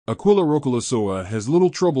Rokolisoa has little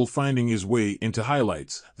trouble finding his way into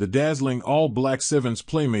highlights. The dazzling All Black Sevens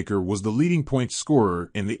playmaker was the leading point scorer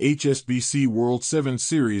in the HSBC World Sevens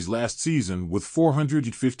Series last season with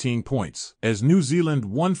 415 points. As New Zealand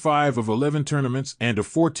won 5 of 11 tournaments and a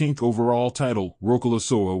 14th overall title,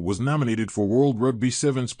 Rokolisoa was nominated for World Rugby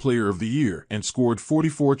Sevens Player of the Year and scored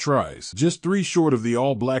 44 tries, just 3 short of the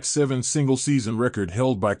All Black Sevens single-season record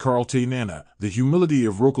held by Karl Tainana. The humility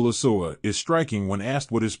of Rokolisoa is striking when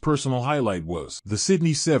asked what his personal highlight was. The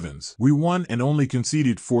Sydney Sevens. We won and only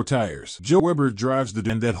conceded 4 tires. Joe Weber drives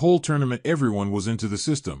and that whole tournament everyone was into the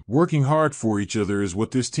system. Working hard for each other is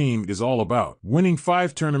what this team is all about. Winning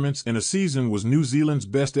 5 tournaments in a season was New Zealand's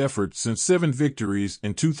best effort since 7 victories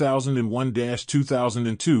in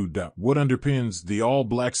 2001-2002. What underpins the All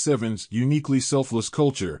Black Sevens' uniquely selfless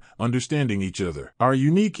culture? Understanding each other. Our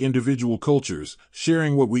unique individual cultures,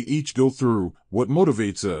 sharing what we each go through, what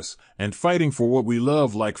motivates us, and fighting for what we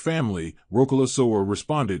love like family. Rokolisoa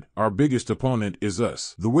responded, "Our biggest opponent is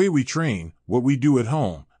us. The way we train, what we do at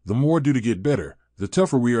home, the more do to get better. The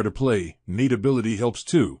tougher we are to play, Nateability helps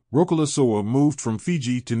too." Rokolisoa moved from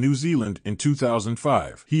Fiji to New Zealand in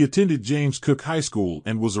 2005. He attended James Cook High School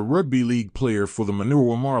and was a rugby league player for the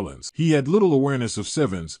Manua Marlins. He had little awareness of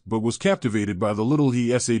sevens, but was captivated by the little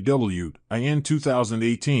he sawed. In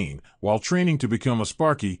 2018, while training to become a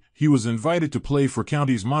sparkie, he was invited to play for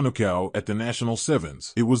Counties Manukau at the National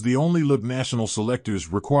Sevens. It was the only look national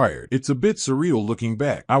selectors required. It's a bit surreal looking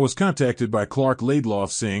back. I was contacted by Clark Laidlaw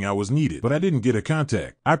saying I was needed, but I didn't get a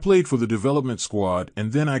contact. I played for the development squad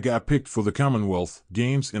and then I got picked for the Commonwealth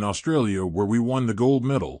Games in Australia where we won the gold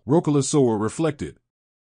medal. Rokolisoa reflected,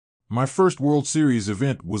 "My first World Series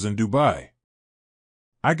event was in Dubai.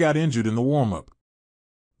 I got injured in the warm-up.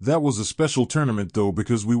 That was a special tournament though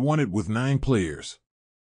because we won it with 9 players.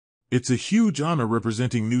 It's a huge honor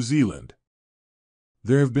representing New Zealand.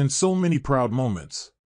 There have been so many proud moments.